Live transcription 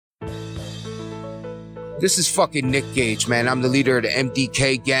This is fucking Nick Gage, man. I'm the leader of the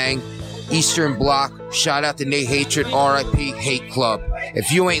MDK gang, Eastern Bloc. Shout out to Nate Hatred, RIP Hate Club.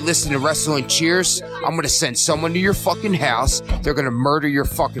 If you ain't listening to Wrestling Cheers, I'm gonna send someone to your fucking house. They're gonna murder your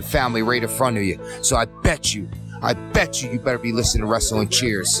fucking family right in front of you. So I bet you better be listening to Wrestling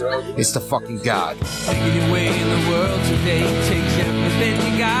Cheers. It's the fucking God. Taking your way in the world today takes everything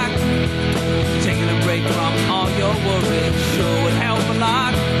you got. Taking a break from all your worries sure would help a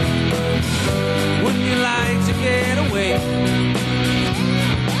lot. Wouldn't you like to get away?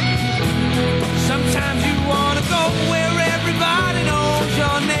 Sometimes you want to go where everybody knows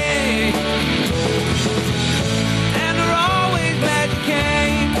your name, and they're always glad you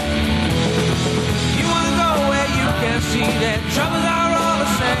came. You want to go where you can see that troubles are all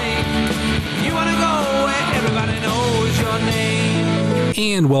the same. You want to go where everybody knows your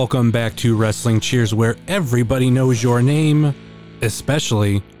name. And welcome back to Wrestling Cheers, where everybody knows your name,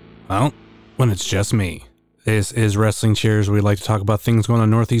 especially, well, when it's just me. This is Wrestling Cheers, where we like to talk about things going on in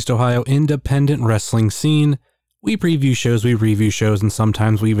Northeast Ohio independent wrestling scene. We preview shows, we review shows, and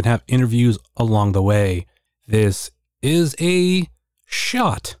sometimes we even have interviews along the way. This is a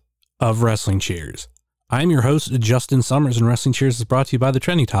shot of Wrestling Cheers. I'm your host, Justin Summers, and Wrestling Cheers is brought to you by the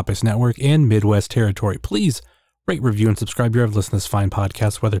Trending Topics Network and Midwest Territory. Please rate, review, and subscribe wherever you listen to this fine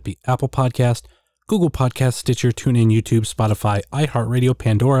podcast, whether it be Apple Podcast, Google Podcast, Stitcher, TuneIn, YouTube, Spotify, iHeartRadio,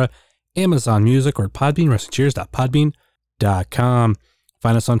 Pandora, Amazon Music, or Podbean, WrestlingCheers.podbean.com.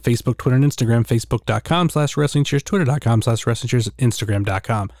 Find us on Facebook, Twitter, and Instagram, Facebook.com/WrestlingCheers, Twitter.com/WrestlingCheers,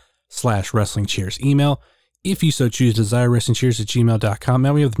 Instagram.com/WrestlingCheers. Email, if you so choose, desire, WrestlingCheers@gmail.com.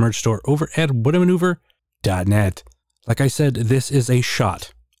 And we have the merch store over at whatamaneuver.net. Like I said, this is a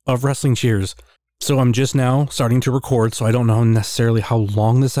shot of Wrestling Cheers. So I'm just now starting to record, so I don't know necessarily how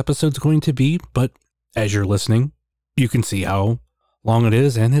long this episode's going to be, but as you're listening, you can see how long it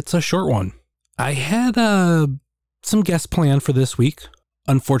is, and it's a short one. I had some guests planned for this week.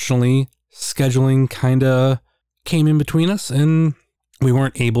 Unfortunately, scheduling kind of came in between us, and we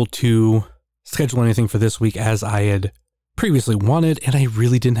weren't able to schedule anything for this week as I had previously wanted, and I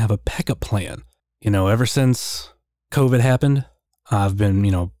really didn't have a backup plan. You know, ever since COVID happened, I've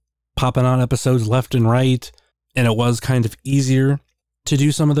been, popping on episodes left and right, and it was kind of easier to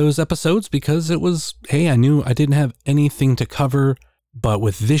do some of those episodes because it was, hey, I knew I didn't have anything to cover. But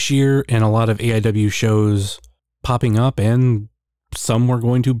with this year and a lot of AIW shows popping up, and some we're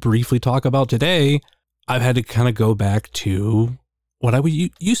going to briefly talk about today, I've had to kind of go back to what I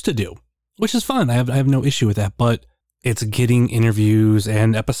used to do, which is fun. I have no issue with that, but it's getting interviews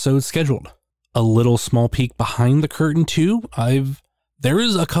and episodes scheduled. A little small peek behind the curtain too. There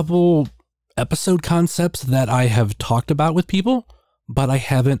is a couple episode concepts that I have talked about with people, but I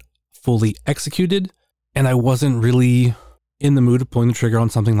haven't fully executed, and I wasn't really in the mood of pulling the trigger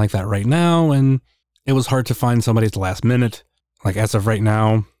on something like that right now, and it was hard to find somebody at the last minute. Like, as of right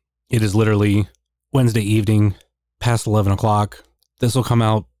now, it is literally Wednesday evening, past 11 o'clock. This will come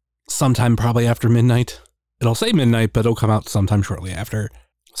out sometime probably after midnight. It'll say midnight, but it'll come out sometime shortly after.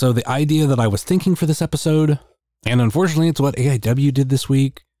 So the idea that I was thinking for this episode, and unfortunately it's what AIW did this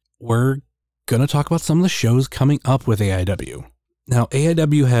week, we're going to talk about some of the shows coming up with AIW. Now,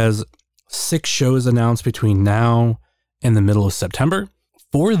 AIW has 6 shows announced between now in the middle of September.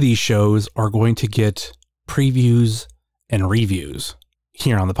 4 of these shows are going to get previews and reviews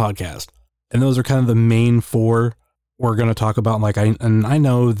here on the podcast. And those are kind of the main 4 we're going to talk about. I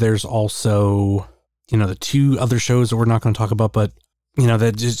know there's also, the 2 other shows that we're not going to talk about, but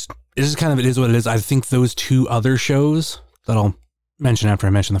that just, it is kind of, it is what it is. I think those 2 other shows that I'll mention after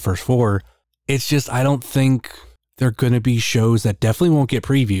I mention the first 4, it's just, I don't think they're going to be shows that definitely won't get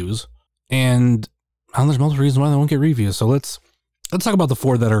previews. And there's multiple reasons why they won't get reviews. So let's talk about the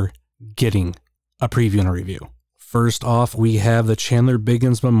 4 that are getting a preview and a review. First off, we have the Chandler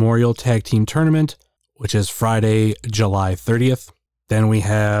Biggins Memorial Tag Team Tournament, which is Friday, July 30th. Then we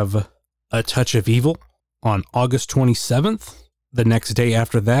have A Touch of Evil on August 27th. The next day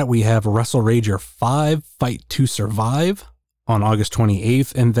after that, we have Wrestle Rager 5 Fight to Survive on August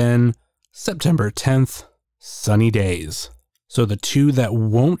 28th. And then September 10th, Sunny Days. So the 2 that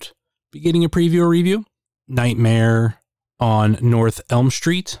won't be getting a preview or review, Nightmare on North Elm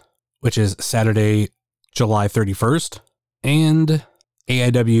Street, which is Saturday, July 31st, and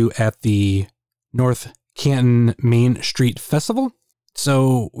AIW at the North Canton Main Street Festival.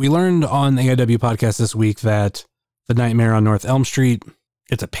 So we learned on the AIW podcast this week that the Nightmare on North Elm Street,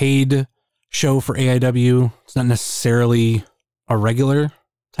 it's a paid show for AIW. It's not necessarily a regular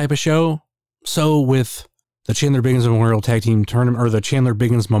type of show. So with the Chandler Biggins Memorial Tag Team Tournament, or the Chandler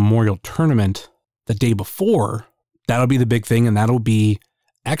Biggins Memorial Tournament the day before, that'll be the big thing, and that'll be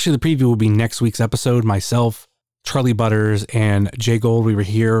Actually, the preview will be next week's episode. Myself, Charlie Butters, and Jay Gold, we were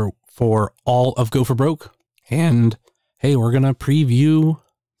here for all of Go for Broke. And hey, we're going to preview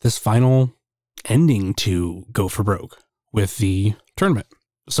this final ending to Go for Broke with the tournament.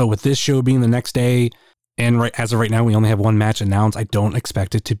 So with this show being the next day, and as of right now, we only have one match announced, I don't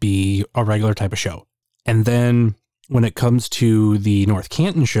expect it to be a regular type of show. And then when it comes to the North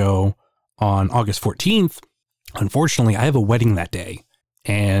Canton show on August 14th, unfortunately, I have a wedding that day.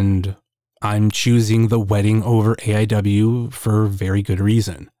 And I'm choosing the wedding over AIW for very good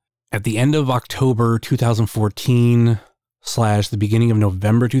reason. At the end of October 2014 / the beginning of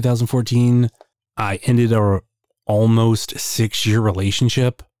November 2014, I ended a almost 6-year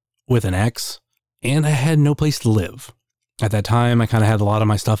relationship with an ex, and I had no place to live. At that time, I kind of had a lot of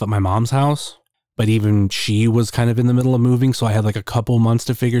my stuff at my mom's house, but even she was kind of in the middle of moving, so I had like a couple months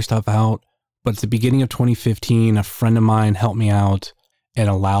to figure stuff out. But at the beginning of 2015, a friend of mine helped me out and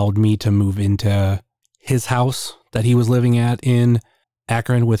allowed me to move into his house that he was living at in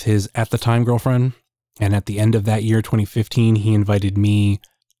Akron with his, at the time, girlfriend. And at the end of that year, 2015, he invited me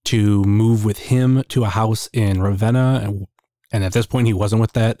to move with him to a house in Ravenna. And at this point, he wasn't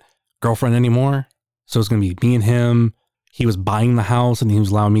with that girlfriend anymore. So it's going to be me and him. He was buying the house and he was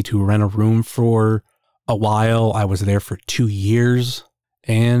allowing me to rent a room for a while. I was there for 2 years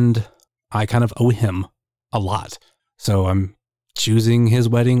and I kind of owe him a lot. So I'm choosing his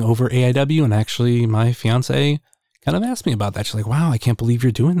wedding over AIW, and actually my fiance kind of asked me about that. She's like, wow, I can't believe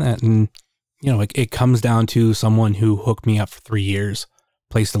you're doing that. And, you know, it comes down to someone who hooked me up for 3 years.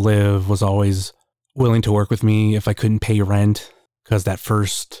 Place to live, was always willing to work with me if I couldn't pay rent, because that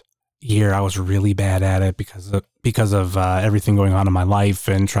first year I was really bad at it because of everything going on in my life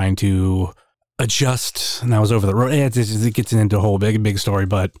and trying to adjust. And I was over the road. It gets into a whole big story,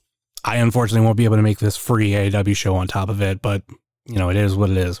 but I unfortunately won't be able to make this free AIW show on top of it, but you know, it is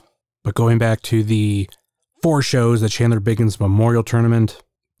what it is. But going back to the 4 shows, the Chandler Biggins Memorial Tournament,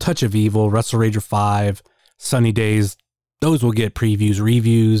 Touch of Evil, Wrestle Rager 5, Sunny Days, those will get previews,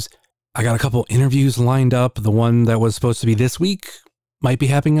 reviews. I got a couple interviews lined up. The one that was supposed to be this week might be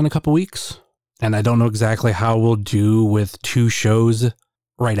happening in a couple weeks. And I don't know exactly how we'll do with 2 shows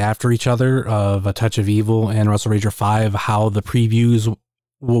right after each other of A Touch of Evil and Wrestle Rager 5, how the previews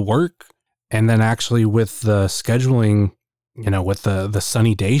will work. And then actually with the scheduling, you know, with the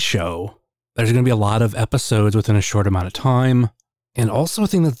Sunny Day show, there's going to be a lot of episodes within a short amount of time. And also a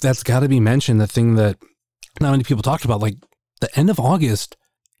thing that's got to be mentioned, the thing that not many people talked about, like the end of August,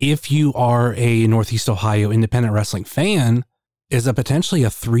 if you are a Northeast Ohio independent wrestling fan, is potentially a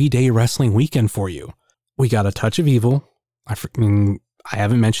 3-day wrestling weekend for you. We got A Touch of Evil. I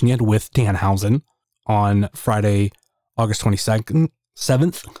haven't mentioned yet, with Danhausen on Friday, August 22nd,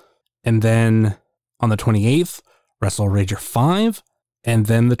 7th. And then on the 28th, Wrestle Rager 5. And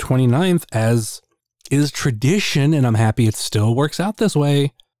then the 29th, as is tradition, and I'm happy it still works out this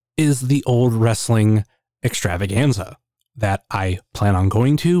way, is the Old Wrestling Extravaganza that I plan on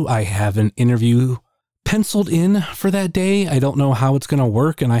going to. I have an interview penciled in for that day. I don't know how it's going to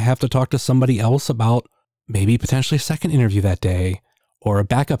work, and I have to talk to somebody else about maybe potentially a second interview that day or a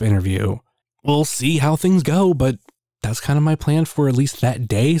backup interview. We'll see how things go, but that's kind of my plan for at least that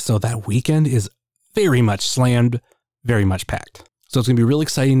day. So that weekend is very much slammed, very much packed. So it's going to be really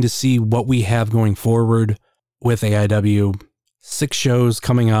exciting to see what we have going forward with AIW. 6 shows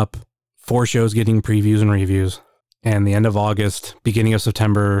coming up, 4 shows getting previews and reviews. And the end of August, beginning of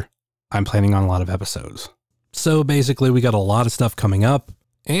September, I'm planning on a lot of episodes. So basically, we got a lot of stuff coming up,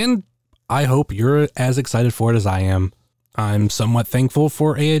 and I hope you're as excited for it as I am. I'm somewhat thankful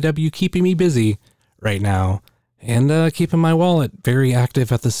for AIW keeping me busy right now and keeping my wallet very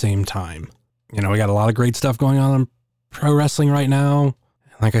active at the same time. You know, we got a lot of great stuff going on in pro wrestling right now.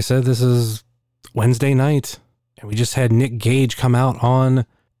 Like I said, this is Wednesday night, and we just had Nick Gage come out on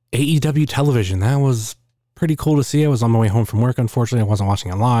AEW television. That was pretty cool to see. I was on my way home from work. Unfortunately, I wasn't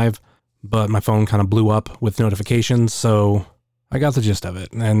watching it live, but my phone kind of blew up with notifications, so I got the gist of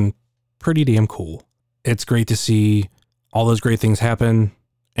it, and pretty damn cool. It's great to see all those great things happen,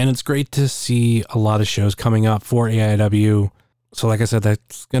 and it's great to see a lot of shows coming up for AIW. So like I said,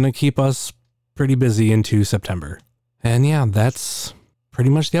 that's going to keep us pretty busy into September. And yeah, that's pretty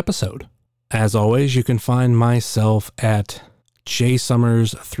much the episode. As always, you can find myself at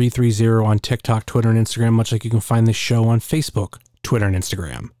jsummers330 on TikTok, Twitter, and Instagram, much like you can find this show on Facebook, Twitter, and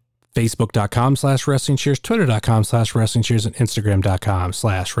Instagram. Facebook.com/WrestlingCheers, Twitter.com/WrestlingCheers, and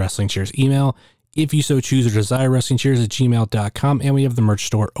Instagram.com/WrestlingCheers. Email, if you so choose or desire, WrestlingCheers@gmail.com. And we have the merch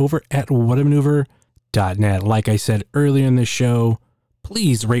store over at whatamaneuver.net. Like I said earlier in this show,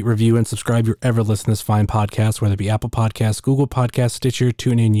 Please rate, review, and subscribe your ever listen to this fine podcast, whether it be Apple Podcasts, Google Podcasts, Stitcher,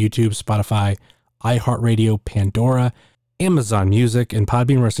 TuneIn, YouTube, Spotify, iHeartRadio, Pandora, Amazon Music, and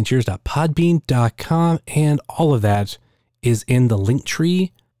Podbean, WrestlingCheers.podbean.com. And all of that is in the link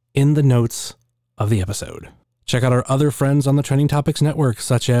tree in the notes of the episode. Check out our other friends on the Trending Topics Network,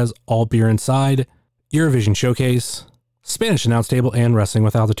 such as All Beer Inside, Eurovision Showcase, Spanish Announce Table, and Wrestling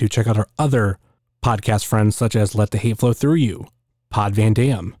with Altitude. Check out our other podcast friends, such as Let the Hate Flow Through You, Pod Van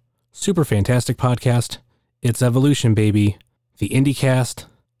Dam, Super Fantastic Podcast, It's Evolution Baby, The IndieCast,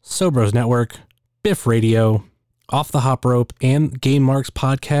 Sobros Network, Biff Radio, Off the Hop Rope, and Game Marks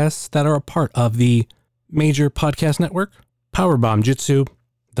podcasts that are a part of the Major Podcast Network, Powerbomb Jitsu,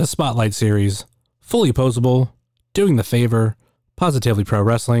 The Spotlight Series, Fully Posable, Doing the Favor, Positively Pro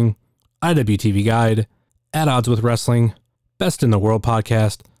Wrestling, IWTV Guide, At Odds with Wrestling, Best in the World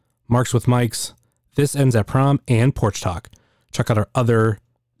Podcast, Marks with Mikes, This Ends at Prom, and Porch Talk. Check out our other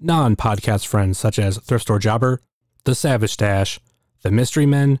non-podcast friends such as Thrift Store Jobber, The Savage Stash, The Mystery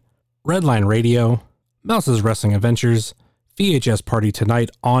Men, Redline Radio, Mouse's Wrestling Adventures, VHS Party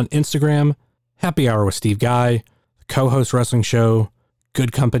Tonight on Instagram, Happy Hour with Steve Guy, The Co-Host Wrestling Show,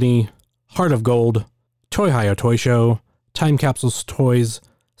 Good Company, Heart of Gold, Toy Hio Toy Show, Time Capsules Toys,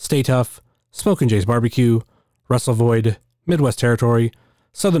 Stay Tough, Smokin' Jay's Barbecue, Wrestle Void, Midwest Territory,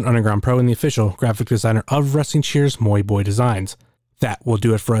 Southern Underground Pro, and the official graphic designer of Wrestling Cheers, Moy Boy Designs. That will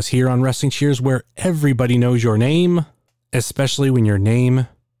do it for us here on Wrestling Cheers, where everybody knows your name, especially when your name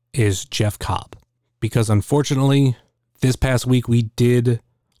is Jeff Cobb. Because unfortunately, this past week we did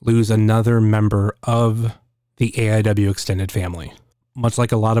lose another member of the AIW extended family. Much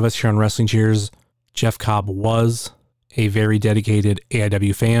like a lot of us here on Wrestling Cheers, Jeff Cobb was a very dedicated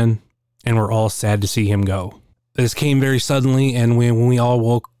AIW fan, and we're all sad to see him go. This came very suddenly, and when we all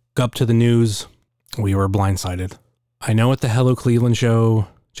woke up to the news, we were blindsided. I know at the Hello Cleveland show,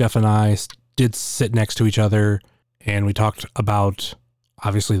 Jeff and I did sit next to each other, and we talked about,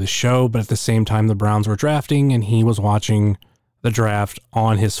 obviously, the show, but at the same time, the Browns were drafting, and he was watching the draft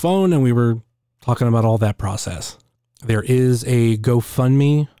on his phone, and we were talking about all that process. There is a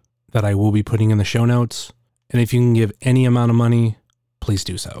GoFundMe that I will be putting in the show notes, and if you can give any amount of money, please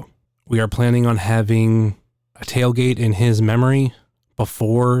do so. We are planning on having a tailgate in his memory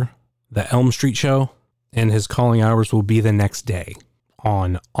before the Elm Street show, and his calling hours will be the next day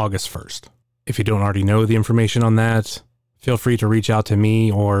on August 1st. If you don't already know the information on that, feel free to reach out to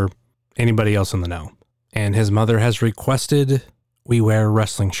me or anybody else in the know. And his mother has requested we wear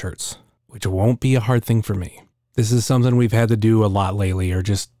wrestling shirts, which won't be a hard thing for me. This is something we've had to do a lot lately, or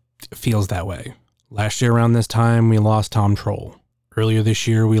just feels that way. Last year around this time, we lost Tom Troll. Earlier this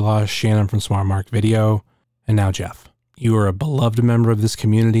year, we lost Shannon from Smart Mark Video. And now Jeff. You are a beloved member of this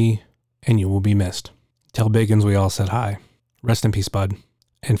community, and you will be missed. Tell Biggins we all said hi. Rest in peace, bud,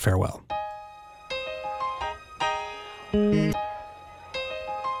 and farewell.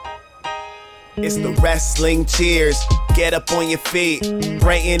 It's the Wrestling Cheers. Get up on your feet,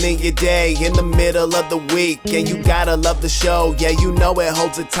 brightening your day in the middle of the week. And you gotta love the show, yeah, you know it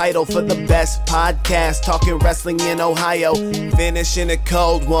holds a title for the best podcast talking wrestling in Ohio. Finishing a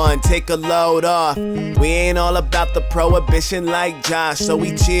cold one, take a load off. We ain't all about the prohibition like Josh, so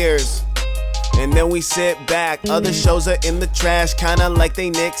we cheers. And then we sit back, other shows are in the trash, kinda like they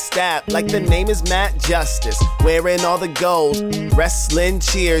Nick Stapp. Like the name is Matt Justice, wearing all the gold. Wrestling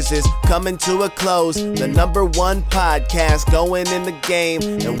Cheers is coming to a close. The #1 podcast going in the game.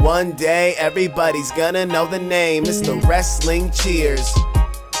 And one day everybody's gonna know the name. It's the Wrestling Cheers.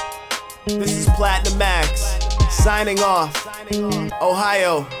 This is Platinum Max, signing off.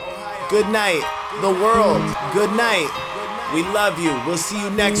 Ohio, good night. The world, good night. We love you, we'll see you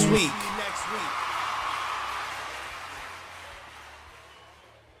next week.